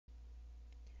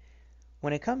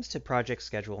When it comes to project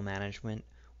schedule management,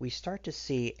 we start to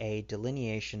see a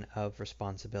delineation of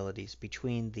responsibilities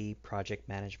between the project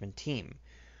management team.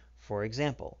 For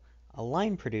example, a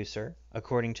line producer,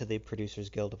 according to the Producers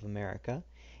Guild of America,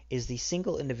 is the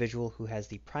single individual who has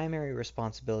the primary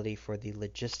responsibility for the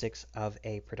logistics of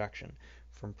a production,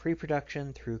 from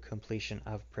pre-production through completion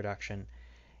of production,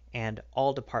 and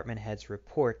all department heads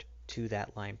report to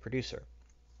that line producer.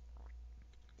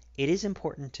 It is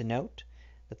important to note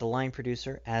that the line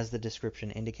producer, as the description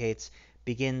indicates,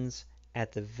 begins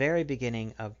at the very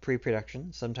beginning of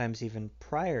pre-production, sometimes even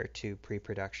prior to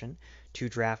pre-production, to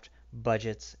draft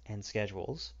budgets and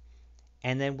schedules,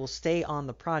 and then will stay on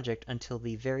the project until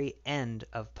the very end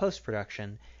of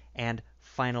post-production and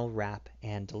final wrap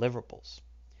and deliverables.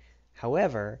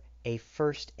 However, a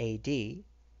first AD,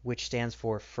 which stands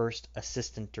for First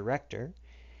Assistant Director,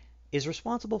 is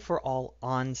responsible for all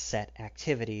on-set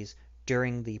activities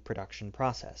during the production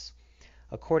process.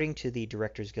 According to the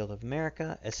Directors Guild of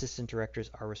America, assistant directors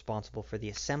are responsible for the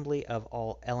assembly of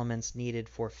all elements needed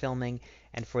for filming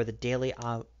and for the daily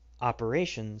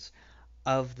operations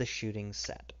of the shooting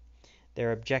set.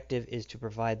 Their objective is to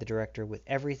provide the director with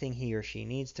everything he or she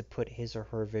needs to put his or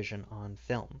her vision on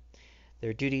film.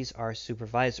 Their duties are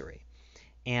supervisory.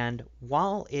 And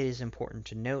while it is important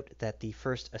to note that the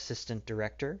first assistant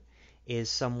director is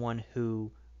someone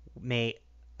who may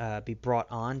be brought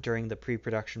on during the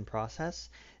pre-production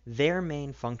process, their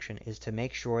main function is to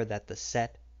make sure that the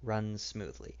set runs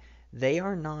smoothly. They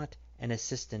are not an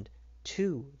assistant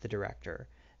to the director.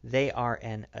 They are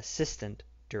an assistant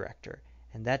director.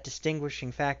 And that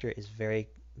distinguishing factor is very,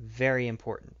 very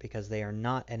important because they are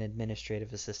not an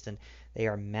administrative assistant. They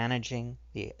are managing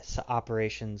the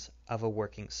operations of a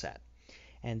working set.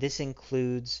 And this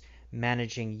includes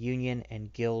managing union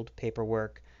and guild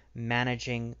paperwork,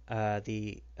 managing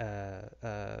the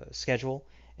schedule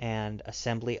and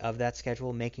assembly of that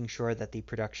schedule, making sure that the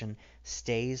production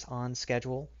stays on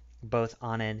schedule, both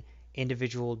on an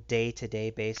individual day-to-day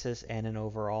basis and an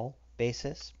overall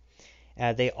basis.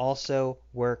 They also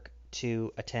work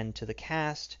to attend to the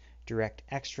cast, direct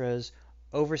extras,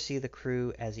 oversee the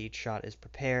crew as each shot is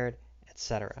prepared,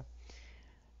 etc.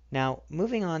 Now,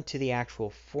 moving on to the actual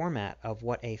format of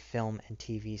what a film and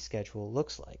TV schedule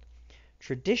looks like.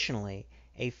 Traditionally,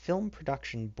 a film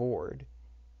production board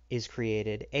is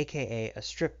created, aka a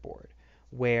strip board,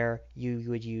 where you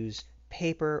would use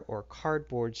paper or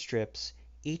cardboard strips,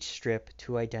 each strip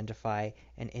to identify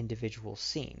an individual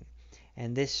scene.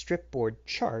 And this strip board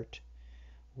chart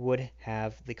would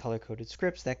have the color-coded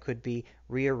scripts that could be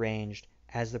rearranged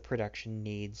as the production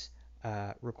needs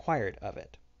required of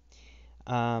it.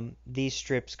 These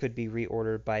strips could be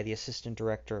reordered by the assistant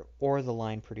director or the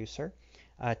line producer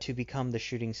to become the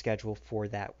shooting schedule for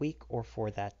that week or for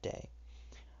that day.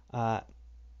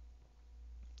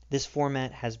 This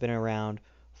format has been around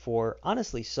for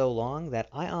honestly so long that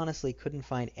I honestly couldn't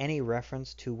find any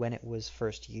reference to when it was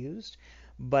first used,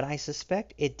 but I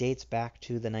suspect it dates back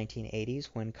to the 1980s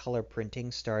when color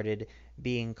printing started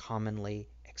being commonly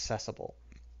accessible.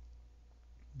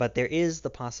 But there is the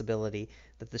possibility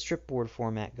that the stripboard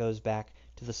format goes back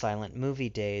to the silent movie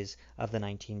days of the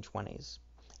 1920s.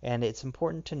 And it's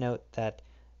important to note that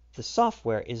the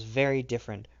software is very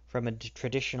different from a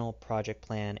traditional project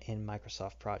plan in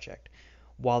Microsoft Project.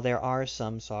 While there are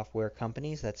some software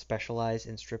companies that specialize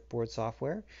in stripboard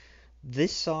software,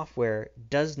 this software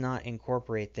does not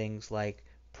incorporate things like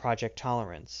project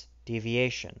tolerance,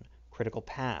 deviation, critical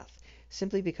path,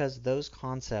 simply because those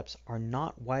concepts are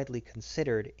not widely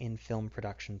considered in film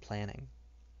production planning.